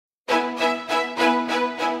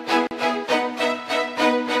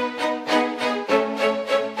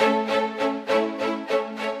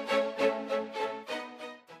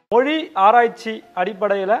மொழி ஆராய்ச்சி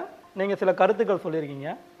அடிப்படையில் நீங்கள் சில கருத்துக்கள் சொல்லியிருக்கீங்க.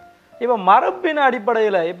 இப்போ மரபின்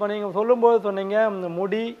அடிப்படையில் இப்போ நீங்கள் சொல்லும்போது சொன்னீங்க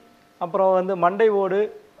முடி, அப்புறம் மண்டை ஓடு,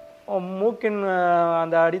 மூக்கின்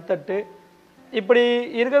அந்த அடித்தட்டு, இப்படி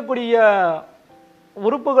இருக்கக்கூடிய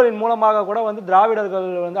உறுப்புகளின் மூலமாக கூட திராவிடர்கள்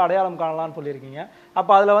அடையாளம் காணலாம்னு சொல்லியிருக்கீங்க.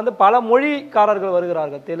 அப்போ அதில் பல மொழிக்காரர்கள்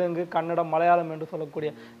வருகிறார்கள், தெலுங்கு, கன்னடம், மலையாளம் என்று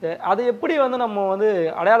சொல்லக்கூடிய. அதை எப்படி நம்ம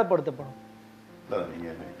அடையாளப்படுத்தப்படும்? இல்லை,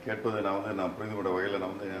 நீங்கள் கேட்பது நான் புரிந்து கொண்ட வகையில்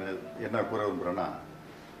நான் என்ன கூற விரும்புகிறேன்னா,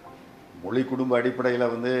 மொழி குடும்ப அடிப்படையில்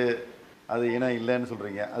அது இனம் இல்லைன்னு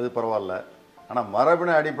சொல்கிறீங்க, அது பரவாயில்ல. ஆனால்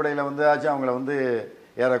மரபின அடிப்படையில் ஆச்சு அவங்கள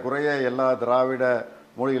ஏறக்குறைய எல்லா திராவிட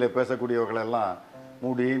மொழிகளை பேசக்கூடியவர்களெல்லாம்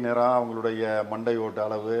முடி, நிறம், அவங்களுடைய மண்டை ஓட்டு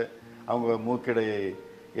அளவு, அவங்க மூக்கிடை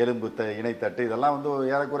எலும்பு இணைத்தட்டு, இதெல்லாம்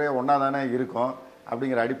ஏறக்குறைய ஒன்றா தானே இருக்கும்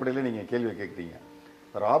அப்படிங்கிற அடிப்படையில் நீங்கள் கேள்வி கேட்குறீங்க.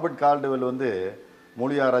 ராபர்ட் கால்டுவெல்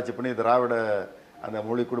மொழி ஆராய்ச்சி பண்ணி திராவிட அந்த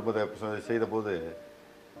மொழி குடும்பத்தை செய்த போது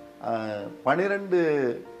 12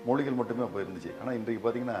 மொழிகள் மட்டுமே அப்போ இருந்துச்சு. ஆனால் இன்றைக்கு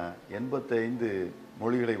பார்த்தீங்கன்னா 85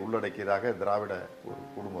 மொழிகளை உள்ளடக்கியதாக திராவிட ஒரு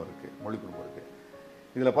குடும்பம் இருக்குது, மொழி குடும்பம் இருக்குது.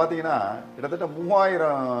 இதில் பார்த்தீங்கன்னா கிட்டத்தட்ட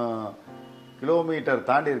 3000 கிலோமீட்டர்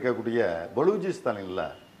தாண்டி இருக்கக்கூடிய பலூச்சிஸ்தானில்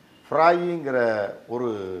ஃப்ராயிங்கிற ஒரு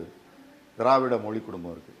திராவிட மொழி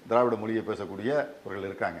குடும்பம் இருக்குது. திராவிட மொழியை பேசக்கூடியவர்கள்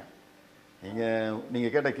இருக்காங்க.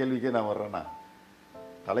 நீங்கள் கேட்ட கேள்விக்கே நான் வர்றேன்னா,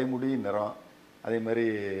 தலைமுடி, நிறம், அதே மாதிரி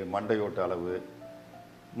மண்டையோட்டு அளவு,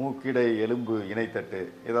 மூக்கிடை எலும்பு இணைத்தட்டு,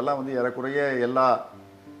 இதெல்லாம் ஏறக்குறைய எல்லா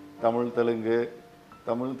தமிழ்,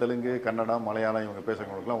 தெலுங்கு, கன்னடம், மலையாளம் இவங்க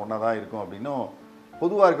பேசுகிறவங்களுக்குலாம் ஒன்றா தான் இருக்கும் அப்படின்னும்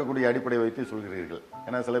பொதுவாக இருக்கக்கூடிய அடிப்படை வைத்து சொல்கிறீர்கள்.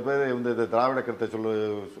 ஏன்னா சில பேர் இந்த திராவிட கருத்தை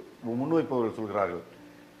முன்வைப்பவர்கள் சொல்கிறார்கள்,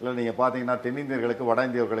 இல்லை நீங்கள் பார்த்தீங்கன்னா தென்னிந்தியர்களுக்கு வட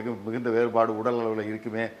இந்தியர்களுக்கு மிகுந்த வேறுபாடு உடல் அளவில்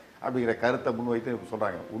இருக்குமே அப்படிங்கிற கருத்தை முன்வைத்து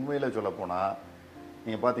சொல்கிறாங்க. உண்மையில் சொல்லப்போனால்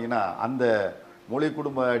நீங்கள் பார்த்தீங்கன்னா அந்த மொழி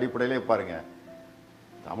குடும்ப அடிப்படையிலே பாருங்கள்,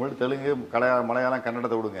 தமிழ், தெலுங்கு, மலையாளம்,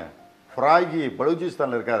 கன்னடத்தை விடுங்க, ஃப்ராகி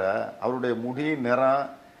பலூச்சிஸ்தானில் இருக்காத அவருடைய முடி, நிறம்,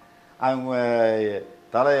 அவங்க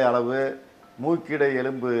தலை அளவு, மூக்கிடை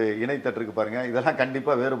எலும்பு இணைத்தட்டுருக்கு பாருங்கள், இதெல்லாம்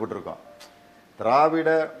கண்டிப்பாக வேறுபட்டிருக்கும். திராவிட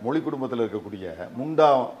மொழி குடும்பத்தில் இருக்கக்கூடிய முண்டா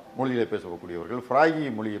மொழியை பேசக்கூடியவர்கள், ஃப்ராகி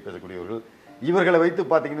மொழியை பேசக்கூடியவர்கள், இவர்களை வைத்து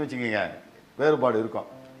பார்த்தீங்கன்னு வச்சுக்கோங்க வேறுபாடு இருக்கும்.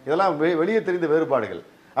 இதெல்லாம் வெளியே தெரிந்த வேறுபாடுகள்.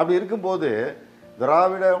 அப்படி இருக்கும்போது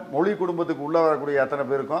திராவிட மொழி குடும்பத்துக்கு உள்ளே வரக்கூடிய அத்தனை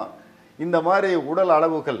பேருக்கும் இந்த மாதிரி உடல்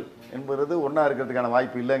அளவுகள் என்பது ஒன்றா இருக்கிறதுக்கான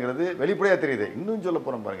வாய்ப்பு இல்லைங்கிறது வெளிப்படையாக தெரியுது. இன்னும் சொல்ல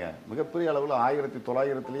போகிறோம் பாருங்கள், மிகப்பெரிய அளவில்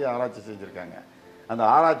 1900 ஆராய்ச்சி செஞ்சுருக்காங்க. அந்த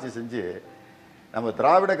ஆராய்ச்சி செஞ்சு நம்ம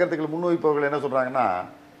திராவிட கருத்துக்கள் முன்வைப்பவர்கள் என்ன சொல்கிறாங்கன்னா,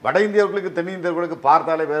 வட இந்தியர்களுக்கு தென்னிந்தியர்களுக்கு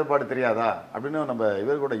பார்த்தாலே வேறுபாடு தெரியாதா அப்படின்னு நம்ம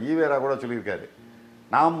இவர் கூட ஈவேரா கூட சொல்லியிருக்காரு.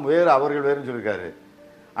 நாம் வேறு அவர்கள் வேறுன்னு சொல்லியிருக்காரு.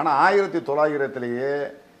 ஆனால் 1900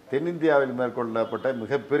 தென்னிந்தியாவில் மேற்கொள்ளப்பட்ட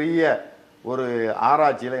மிகப்பெரிய ஒரு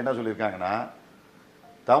ஆராய்ச்சியில் என்ன சொல்லியிருக்காங்கன்னா,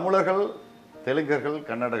 தமிழர்கள், தெலுங்கர்கள்,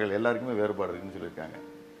 கன்னடர்கள் எல்லாருக்குமே வேறுபாடு இருக்குன்னு சொல்லியிருக்காங்க.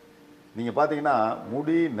 நீங்கள் பார்த்தீங்கன்னா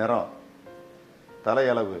முடி, நிறம்,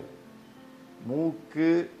 தலையளவு, மூக்கு,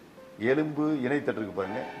 எலும்பு இணைத்தட்டுருக்கு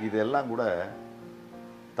பாருங்கள், இதெல்லாம் கூட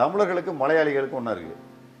தமிழர்களுக்கும் மலையாளிகளுக்கும் ஒன்றா இருக்குது.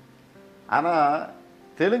 ஆனால்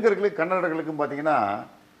தெலுங்கர்களுக்கு, கன்னடர்களுக்கும் பார்த்தீங்கன்னா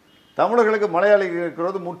தமிழர்களுக்கு மலையாளிகள்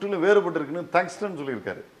இருக்கிறது முற்றிலும் வேறுபட்டு இருக்குன்னு டங்ஸ்டன்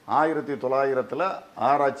சொல்லியிருக்காரு. 1900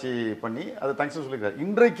 ஆராய்ச்சி பண்ணி அது டங்ஸ்டன் சொல்லியிருக்காரு.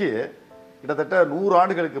 இன்றைக்கு கிட்டத்தட்ட 100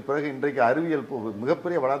 ஆண்டுகளுக்கு பிறகு இன்றைக்கு அறிவியல்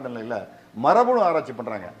மிகப்பெரிய வளர்ந்த நிலையில் மரபணு ஆராய்ச்சி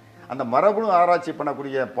பண்ணுறாங்க. அந்த மரபணு ஆராய்ச்சி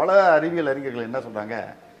பண்ணக்கூடிய பல அறிவியல் அறிஞர்கள் என்ன சொல்கிறாங்க,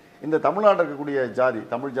 இந்த தமிழ்நாட்டில் இருக்கக்கூடிய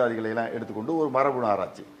தமிழ் ஜாதிகளை எல்லாம் எடுத்துக்கொண்டு ஒரு மரபணு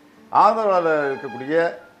ஆராய்ச்சி, ஆந்திராவில் இருக்கக்கூடிய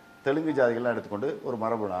தெலுங்கு ஜாதிகள்லாம் எடுத்துக்கொண்டு ஒரு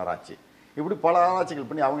மரபணு ஆராய்ச்சி, இப்படி பல ஆராய்ச்சிகள்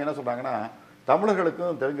பண்ணி அவங்க என்ன சொல்கிறாங்கன்னா,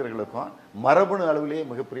 தமிழர்களுக்கும் தெலுங்கர்களுக்கும் மரபணு அளவிலேயே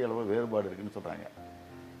மிகப்பெரிய அளவில் வேறுபாடு இருக்குன்னு சொல்கிறாங்க.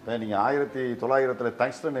 இப்போ நீங்கள் 1900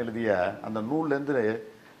 டங்ஸ்டன் எழுதிய அந்த நூல்லேருந்து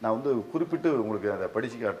நான் குறிப்பிட்டு உங்களுக்கு அதை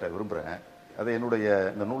படித்து காட்ட விரும்புகிறேன். அதை என்னுடைய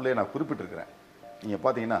இந்த நூல்லேயே நான் குறிப்பிட்டிருக்கிறேன். நீங்கள்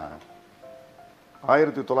பார்த்தீங்கன்னா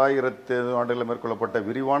 1900 ஆண்டுகளில் மேற்கொள்ளப்பட்ட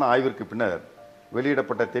விரிவான ஆய்விற்கு பின்னர்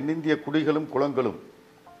வெளியிடப்பட்ட தென்னிந்திய குடிகளும் குளங்களும்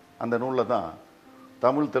அந்த நூலில் தான்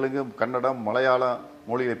தமிழ், தெலுங்கு, கன்னடம், மலையாளம்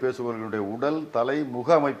மொழியை பேசுபவர்களுடைய உடல், தலை, முக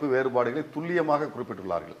அமைப்பு வேறுபாடுகளை துல்லியமாக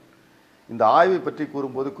குறிப்பிட்டுள்ளார்கள். இந்த ஆய்வை பற்றி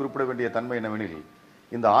கூறும்போது குறிப்பிட வேண்டிய தன்மை என்னவெனில்,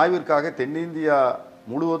 இந்த ஆய்விற்காக தென்னிந்தியா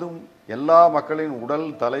முழுவதும் எல்லா மக்களின் உடல்,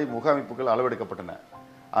 தலை, முக அமைப்புகள் அளவெடுக்கப்பட்டன.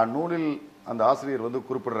 அந்நூலில் அந்த ஆசிரியர்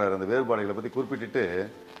குறிப்பிடுறாரு, அந்த வேறுபாடுகளை பற்றி குறிப்பிட்டுட்டு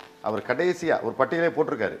அவர் கடைசியாக ஒரு பட்டியலே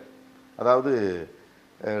போட்டிருக்காரு. அதாவது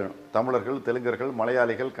தமிழர்கள், தெலுங்கர்கள்,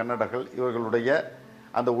 மலையாளிகள், கன்னடர்கள் இவர்களுடைய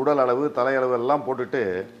அந்த உடல் அளவு, தலையளவு எல்லாம் போட்டுட்டு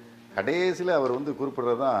கடைசியில் அவர்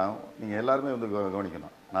குறிப்பிடுறது தான் நீங்கள் எல்லாருமே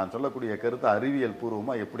கவனிக்கணும். நான் சொல்லக்கூடிய கருத்து அறிவியல்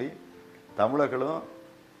பூர்வமாக எப்படி தமிழர்களும்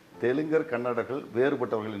தெலுங்கர், கன்னடர்கள்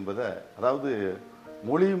வேறுபட்டவர்கள் என்பதை, அதாவது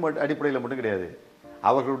மொழி அடிப்படையில் மட்டும் கிடையாது,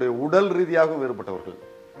 அவர்களுடைய உடல் ரீதியாகவும் வேறுபட்டவர்கள்.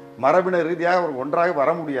 மரபினர் ரீதியாக அவர் ஒன்றாக வர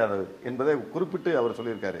முடியாது என்பதை குறிப்பிட்டு அவர்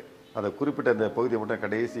சொல்லியிருக்காரு. அதை குறிப்பிட்ட இந்த பகுதியை மட்டும்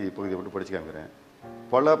கடைசி பகுதியை மட்டும் படிச்சு காமிக்கிறேன்.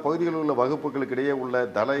 பல பகுதிகளில் உள்ள வகுப்புகளுக்கிடையே உள்ள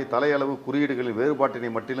தலையளவு குறியீடுகளின் வேறுபாட்டினை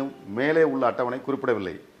மட்டிலும் மேலே உள்ள அட்டவணை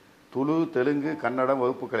குறிப்பிடவில்லை. துளு, தெலுங்கு, கன்னடம்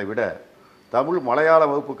வகுப்புகளை விட தமிழ், மலையாள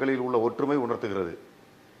வகுப்புகளில் உள்ள ஒற்றுமை உணர்த்துகிறது.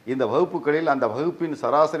 இந்த வகுப்புகளில் அந்த வகுப்பின்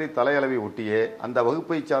சராசரி தலையளவை ஒட்டியே அந்த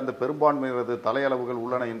வகுப்பை சார்ந்த பெரும்பான்மையினரது தலையளவுகள்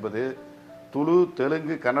உள்ளன என்பது துளு,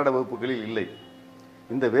 தெலுங்கு, கன்னட வகுப்புகளில் இல்லை.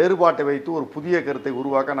 இந்த வேறுபாட்டை வைத்து ஒரு புதிய கருத்தை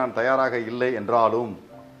உருவாக்க நான் தயாராக இல்லை என்றாலும்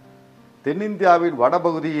தென்னிந்தியாவின்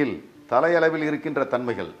வடபகுதியில் தலையளவில் இருக்கின்ற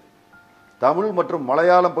தன்மைகள் தமிழ் மற்றும்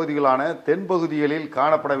மலையாளம் பகுதிகளான தென்பகுதிகளில்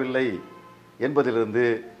காணப்படவில்லை என்பதிலிருந்து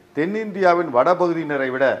தென்னிந்தியாவின் வடபகுதியினரை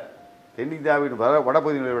விட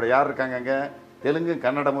யார் இருக்காங்க? அங்கே தெலுங்கு,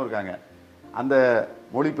 கன்னடமும் இருக்காங்க. அந்த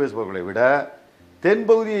மொழி பேசுபவர்களை விட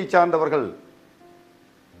தென்பகுதியை சார்ந்தவர்கள்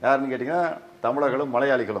யாருன்னு கேட்டிங்கன்னா தமிழர்களும்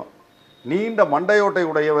மலையாளிகளும் நீண்ட மண்டையோட்டை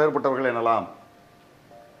உடைய வேறுபட்டவர்கள் எனலாம்.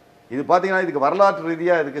 இது பார்த்தீங்கன்னா இதுக்கு வரலாற்று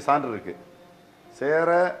ரீதியாக இதுக்கு சான்று இருக்குது. சேர,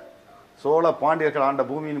 சோழ, பாண்டியர்கள் ஆண்ட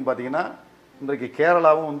பூமின்னு பார்த்தீங்கன்னா இன்றைக்கு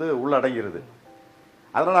கேரளாவும் உள்ளடங்கிறது.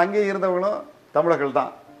 அதனால் அங்கே இருந்தவங்களும் தமிழர்கள்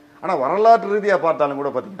தான். ஆனால் வரலாற்று ரீதியாக பார்த்தாலும் கூட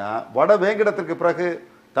பார்த்தீங்கன்னா வட வேங்கடத்திற்கு பிறகு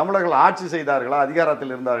தமிழர்கள் ஆட்சி செய்தார்களா,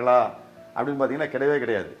 அதிகாரத்தில் இருந்தார்களா அப்படின்னு பார்த்தீங்கன்னா கிடையவே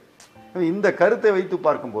கிடையாது. இந்த கருத்தை வைத்து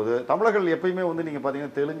பார்க்கும்போது தமிழர்கள் எப்பயுமே நீங்கள்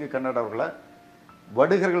பார்த்தீங்கன்னா தெலுங்கு, கன்னடவர்களை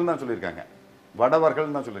வடுகர்கள் தான் சொல்லியிருக்காங்க,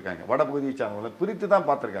 வடவர்கள் தான் சொல்லியிருக்காங்க, வடபகுதியை சார்ந்தவர்களை பிரித்து தான்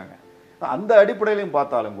பார்த்துருக்காங்க. அந்த அடிப்படையிலையும்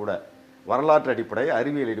பார்த்தாலும் கூட வரலாற்று அடிப்படை,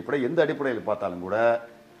 அறிவியல் அடிப்படை, எந்த அடிப்படையில் பார்த்தாலும் கூட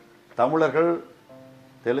தமிழர்கள்,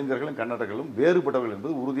 தெலுங்கர்களும் கன்னடர்களும் வேறுபட்டவர்கள்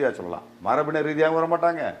என்பது உறுதியாக சொல்லலாம். மரபினர் ரீதியாக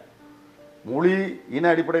வரமாட்டாங்க, மொழி இன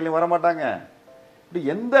அடிப்படையிலும் வரமாட்டாங்க. இப்படி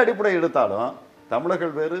எந்த அடிப்படை எடுத்தாலும்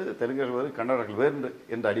தமிழர்கள் வேறு, தெலுங்கர்கள் வேறு, கன்னடர்கள் வேறு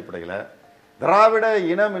என்ற அடிப்படையில் திராவிட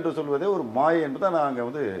இனம் என்று சொல்வதே ஒரு மாயை என்று தான்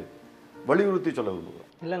நாங்கள் வலியுறுத்தி சொல்ல விரும்புகிறோம்.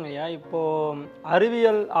 இல்லைங்கய்யா, இப்போது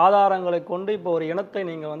அறிவியல் ஆதாரங்களை கொண்டு இப்போ ஒரு இனத்தை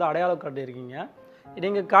நீங்கள் அடையாளம் காட்டியிருக்கீங்க.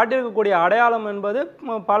 நீங்கள் காட்டியிருக்கக்கூடிய அடையாளம் என்பது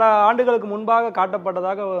பல ஆண்டுகளுக்கு முன்பாக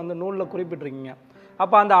காட்டப்பட்டதாக நூலில் குறிப்பிட்டிருக்கீங்க.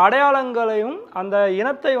 அப்போ அந்த அடையாளங்களையும் அந்த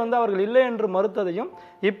இனத்தை அவர்கள் இல்லை என்று மறுத்ததையும்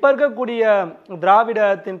இப்போ இருக்கக்கூடிய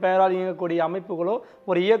திராவிடத்தின் பெயரால் இயங்கக்கூடிய அமைப்புகளோ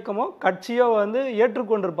ஒரு இயக்கமோ கட்சியோ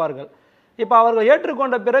ஏற்றுக்கொண்டிருப்பார்கள். இப்போ அவர்கள்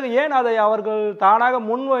ஏற்றுக்கொண்ட பிறகு ஏன் அதை அவர்கள் தானாக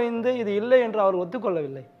முன்வைந்து இது இல்லை என்று அவர்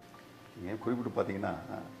ஒத்துக்கொள்ளவில்லை? நீங்கள் குறிப்பிட்டு பார்த்தீங்கன்னா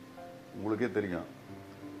உங்களுக்கே தெரியும்,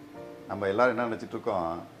 நம்ம எல்லாரும் என்ன நினச்சிட்டு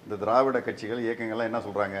இருக்கோம், இந்த திராவிட கட்சிகள் இயக்கங்கள்லாம் என்ன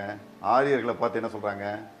சொல்கிறாங்க, ஆரியர்களை பார்த்து என்ன சொல்கிறாங்க,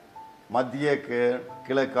 மத்திய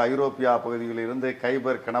கிழக்கு ஐரோப்பியா பகுதிகளிலிருந்து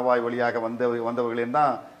கைபர் கணவாய் வழியாக வந்தவர்களையும்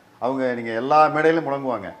தான் அவங்க நீங்கள் எல்லா மேடையிலும்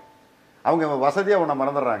முழங்குவாங்க. அவங்க வசதியாக ஒன்றை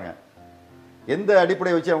மறந்துடுறாங்க. எந்த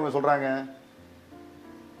அடிப்படையை வச்சு அவங்க சொல்கிறாங்க,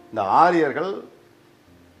 இந்த ஆரியர்கள்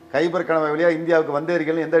கைபர் கணவாய் வழியாக இந்தியாவுக்கு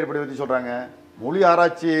வந்தேரிகள் எந்த அடிப்படையை வச்சு சொல்கிறாங்க, மொழி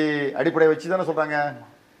ஆராய்ச்சி அடிப்படையை வச்சு தானே சொல்கிறாங்க.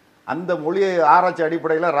 அந்த மொழி ஆராய்ச்சி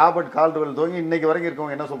அடிப்படையில் ராபர்ட் கால்டுவெல் துவங்கி இன்னைக்கு வரைக்கும்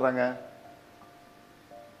இருக்கவங்க என்ன சொல்கிறாங்க,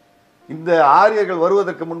 இந்த ஆரியர்கள்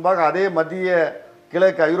வருவதற்கு முன்பாக அதே மத்திய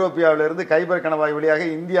கிழக்கு ஐரோப்பியாவிலிருந்து கைபர் கணவாய் வழியாக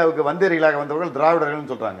இந்தியாவுக்கு வந்தேரிகளாக வந்தவர்கள்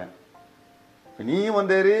திராவிடர்கள்னு சொல்கிறாங்க. நீயும்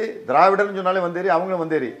வந்தேரி, திராவிடர்னு சொன்னாலே வந்தேரி, அவங்களும்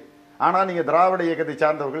வந்தேரி. ஆனால் நீங்கள் திராவிட இயக்கத்தை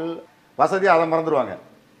சார்ந்தவர்கள் வசதியாக அதை மறந்துடுவாங்க.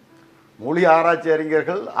 மொழி ஆராய்ச்சி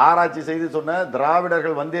அறிஞர்கள் ஆராய்ச்சி செய்து சொன்ன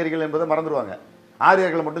திராவிடர்கள் வந்தேரிகள் என்பதை மறந்துடுவாங்க,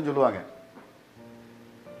 ஆரியர்கள் மட்டும் சொல்லுவாங்க.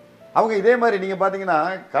 அவங்க இதே மாதிரி நீங்கள் பார்த்தீங்கன்னா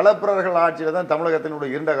களப்பிரர்கள் ஆட்சியில் தான்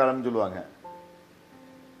தமிழகத்தினுடைய இருண்ட காலம்னு சொல்லுவாங்க.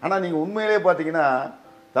 ஆனால் நீங்கள் உண்மையிலே பார்த்தீங்கன்னா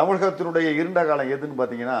தமிழகத்தினுடைய இருண்ட காலம் எதுன்னு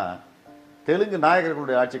பார்த்தீங்கன்னா தெலுங்கு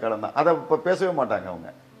நாயக்கர்களுடைய ஆட்சி காலம் தான். அதை இப்போ பேசவே மாட்டாங்க. அவங்க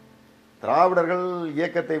திராவிடர்கள்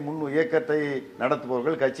இயக்கத்தை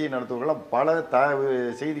நடத்துபவர்கள், கட்சியை நடத்துபவர்கள் பல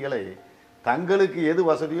செய்திகளை தங்களுக்கு எது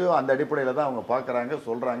வசதியோ அந்த அடிப்படையில் தான் அவங்க பார்க்குறாங்க,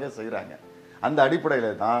 சொல்கிறாங்க, செய்கிறாங்க. அந்த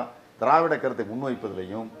அடிப்படையில் தான் திராவிட கருத்தை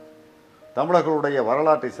முன்வைப்பதிலையும் தமிழர்களுடைய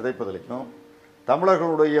வரலாற்றை சிதைப்பதிலையும்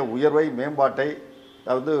தமிழர்களுடைய உயர்வை மேம்பாட்டை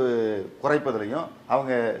குறைப்பதிலையும்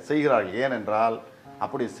அவங்க செய்கிறார்கள். ஏனென்றால்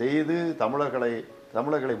அப்படி செய்து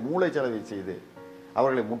தமிழர்களை மூளைச்சலவை செய்து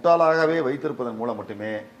அவர்களை முட்டாளாகவே வைத்திருப்பதன் மூலம்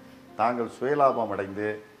மட்டுமே தாங்கள் சுயலாபம் அடைந்து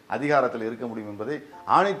அதிகாரத்தில் இருக்க முடியும் என்பதை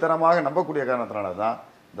ஆணித்தரமாக நம்பக்கூடிய காரணத்தினால தான்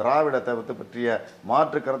திராவிடத்தை பற்றிய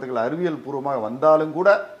மாற்று கருத்துக்கள் அறிவியல் பூர்வமாக வந்தாலும் கூட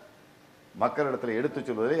மக்களிடத்தில் எடுத்துச்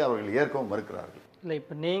சொல்வதை அவர்கள் ஏற்கவும் மறுக்கிறார்கள். இல்லை,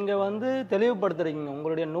 இப்போ நீங்கள் தெளிவுபடுத்துறீங்க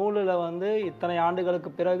உங்களுடைய நூலில் இத்தனை ஆண்டுகளுக்கு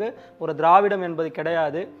பிறகு ஒரு திராவிடம் என்பது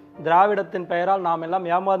கிடையாது, திராவிடத்தின் பெயரால் நாம் எல்லாம்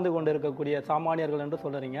ஏமாந்து கொண்டு இருக்கக்கூடிய சாமானியர்கள் என்று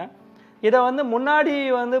சொல்கிறீங்க. இதை முன்னாடி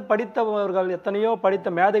படித்தவர்கள் எத்தனையோ படித்த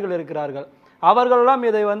மேதைகள் இருக்கிறார்கள், அவர்களெல்லாம்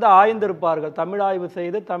இதை ஆய்ந்திருப்பார்கள், தமிழ் ஆய்வு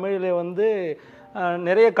செய்து தமிழில்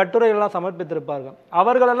நிறைய கட்டுரைகள்லாம் சமர்ப்பித்திருப்பார்கள்.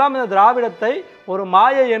 அவர்களெல்லாம் இந்த திராவிடத்தை ஒரு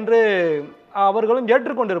மாயை என்று அவர்களும்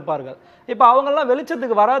ஏற்றுக்கொண்டிருப்பார்கள். இப்போ அவங்கெல்லாம்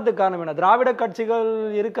வெளிச்சத்துக்கு வராததுக்கு காரணம் என்ன? திராவிட கட்சிகள்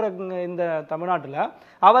இருக்கிற இந்த தமிழ்நாட்டில்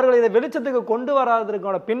அவர்கள் இதை வெளிச்சத்துக்கு கொண்டு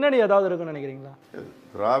வராததுக்கான பின்னணி ஏதாவது இருக்குன்னு நினைக்கிறீங்களா?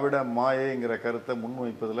 திராவிட மாயைங்கிற கருத்தை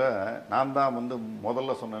முன்வைப்பதில் நான் தான்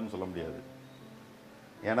முதல்ல சொன்னேன்னு சொல்ல முடியாது.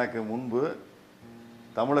 எனக்கு முன்பு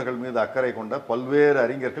தமிழர்கள் மீது அக்கறை கொண்ட பல்வேறு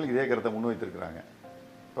அறிஞர்கள் இதே கருத்தை முன்வைத்திருக்கிறாங்க.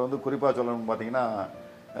 இப்போ குறிப்பாக சொல்லணும்னு பார்த்தீங்கன்னா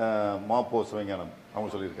மாப்போ சிவஞானம் அவங்க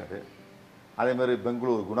சொல்லியிருக்காரு. அதேமாதிரி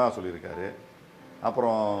பெங்களூர் குணா சொல்லியிருக்காரு.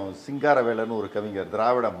 அப்புறம் சிங்காரவேலன்னு ஒரு கவிஞர்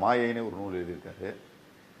திராவிட மாயைன்னு ஒரு நூல் எழுதியிருக்காரு.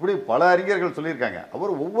 இப்படி பல அறிஞர்கள் சொல்லியிருக்காங்க.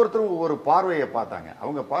 அவர் ஒவ்வொருத்தரும் ஒவ்வொரு பார்வையை பார்த்தாங்க.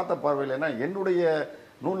 அவங்க பார்த்த பார்வையில் என்ன, என்னுடைய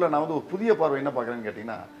நூலில் நான் ஒரு புதிய பார்வை என்ன பார்க்குறேன்னு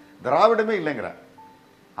கேட்டிங்கன்னா, திராவிடமே இல்லைங்கிறேன்.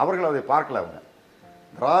 அவர்கள் அதை பார்க்கல. அவங்க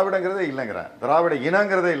திராவிடங்கிறதே இல்லைங்கிறேன், திராவிட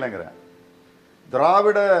இனங்கிறதே இல்லைங்கிறேன்,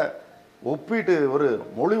 திராவிட ஒப்பீட்டு ஒரு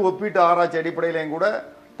மொழி ஒப்பீட்டு ஆராய்ச்சி அடிப்படையிலையும் கூட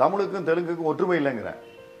தமிழுக்கும் தெலுங்குக்கும் ஒற்றுமை இல்லைங்கிறேன்.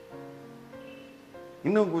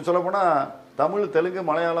 இன்னும் சொல்லப்போனால் தமிழ், தெலுங்கு,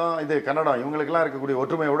 மலையாளம், இது கன்னடம் இவங்களுக்கெல்லாம் இருக்கக்கூடிய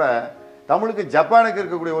ஒற்றுமையை விட தமிழுக்கு ஜப்பானுக்கு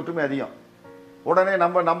இருக்கக்கூடிய ஒற்றுமை அதிகம். உடனே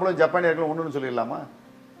நம்மளும் ஜப்பானியர்களும் ஒன்றுன்னு சொல்லிடலாமா?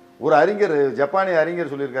 ஒரு அறிஞர், ஜப்பானிய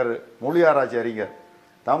அறிஞர் சொல்லியிருக்காரு, மொழி ஆராய்ச்சி அறிஞர்,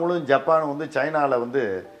 தமிழும் ஜப்பானும் சைனாவில்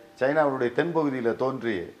சைனாவுடைய தென்பகுதியில்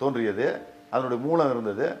தோன்றியது, அதனுடைய மூலம்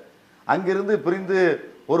இருந்தது. அங்கிருந்து பிரிந்து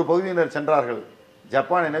ஒரு பகுதியினர் சென்றார்கள்.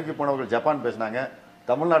 ஜப்பானை நோக்கி போனவர்கள் ஜப்பான் பேசினாங்க,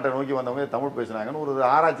 தமிழ்நாட்டை நோக்கி வந்தவங்க தமிழ் பேசினாங்கன்னு ஒரு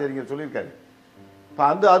ஆராய்ச்சி அறிஞர் சொல்லியிருக்காரு. இப்போ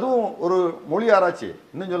அதுவும் ஒரு மொழி ஆராய்ச்சி.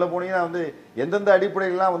 இன்னும் சொல்ல போனீங்கன்னா எந்தெந்த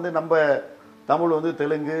அடிப்படையிலாம் நம்ம தமிழ்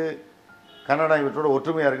தெலுங்கு, கன்னடம் இவற்றோட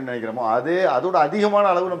ஒற்றுமையாக இருக்குன்னு நினைக்கிறோமோ அதோட அதிகமான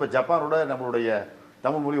அளவு நம்ம ஜப்பானோட நம்மளுடைய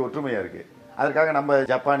தமிழ் மொழி ஒற்றுமையாக இருக்குது. அதற்காக நம்ம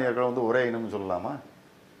ஜப்பானியர்கள் ஒரே இனம்னு சொல்லலாமா?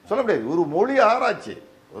 சொல்ல முடியாது. ஒரு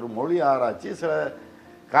மொழி ஆராய்ச்சி சில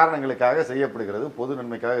காரணங்களுக்காக செய்யப்படுகிறது, பொது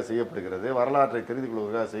நன்மைக்காக செய்யப்படுகிறது, வரலாற்றை தெரிந்து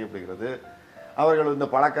கொள்வதற்காக செய்யப்படுகிறது,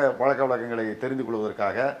 அவர்கள் பழக்க வழக்கங்களை தெரிந்து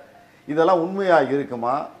கொள்வதற்காக. இதெல்லாம் உண்மையாக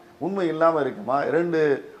இருக்குமா, உண்மை இல்லாமல் இருக்குமா, 2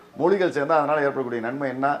 மொழிகள் சேர்ந்தால் அதனால் ஏற்படக்கூடிய நன்மை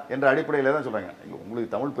என்ன என்ற அடிப்படையில் தான் சொல்கிறாங்க.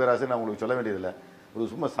 உங்களுக்கு தமிழ் பேராசை நான் உங்களுக்கு சொல்ல வேண்டியதில்லை. ஒரு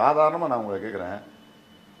சும்மா சாதாரணமாக நான் உங்களை கேட்குறேன்,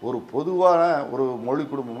 ஒரு பொதுவான ஒரு மொழி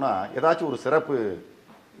குடும்பம்னா ஏதாச்சும் ஒரு சிறப்பு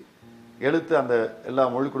எழுத்து அந்த எல்லா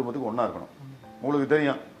மொழி குடும்பத்துக்கும் ஒன்றா இருக்கணும். உங்களுக்கு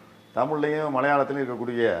தெரியும், தமிழ்லையும் மலையாளத்திலையும்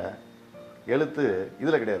இருக்கக்கூடிய எழுத்து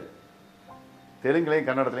இதில் கிடையாது, தெலுங்குலையும்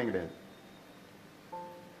கன்னடத்துலையும்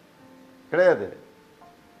கிடையாது.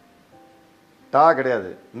 டா கிடையாது,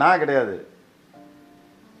 நா கிடையாது,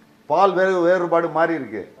 பால் வேறுபாடு மாறி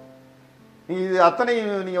இருக்கு. நீங்கள் இது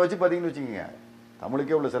அத்தனையும் நீங்கள் வச்சு பார்த்தீங்கன்னு வச்சுக்கோங்க,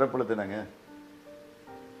 தமிழுக்கே உள்ள சிறப்பெழுத்து என்னங்க?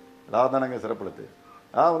 தானங்க சிறப்பெழுத்து.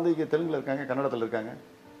 இங்கே தெலுங்குல இருக்காங்க, கன்னடத்தில் இருக்காங்க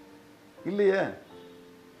இல்லையே.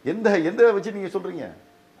 எந்த வச்சு நீங்கள் சொல்கிறீங்க?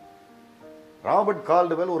 ராபர்ட்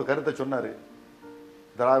கால்டுவெல் ஒரு கருத்தை சொன்னார்,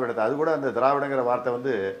 திராவிடத்தை. அது கூட அந்த திராவிடங்கிற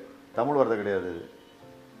வார்த்தை தமிழ் வார்த்தை கிடையாது,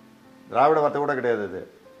 திராவிட வார்த்தை கூட கிடையாது. அது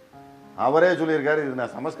அவரே சொல்லியிருக்காரு, இது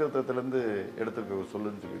நான் சமஸ்கிருதத்திலேருந்து எடுத்துருக்க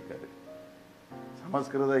சொல்லுன்னு சொல்லியிருக்காரு.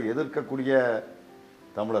 சமஸ்கிருத எதிர்க்கக்கூடிய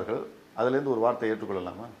தமிழர்கள் அதுலேருந்து ஒரு வார்த்தை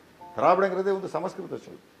ஏற்றுக்கொள்ளலாமா? திராவிடங்கிறதே சமஸ்கிருத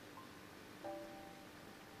சொல்.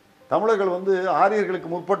 தமிழர்கள் ஆரியர்களுக்கு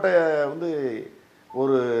முற்பட்ட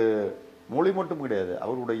ஒரு மொழி மட்டும் கிடையாது,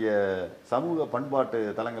 அவருடைய சமூக பண்பாட்டு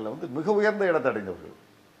தலங்களில் மிக உயர்ந்த இடத்தை அடைந்தவர்கள்.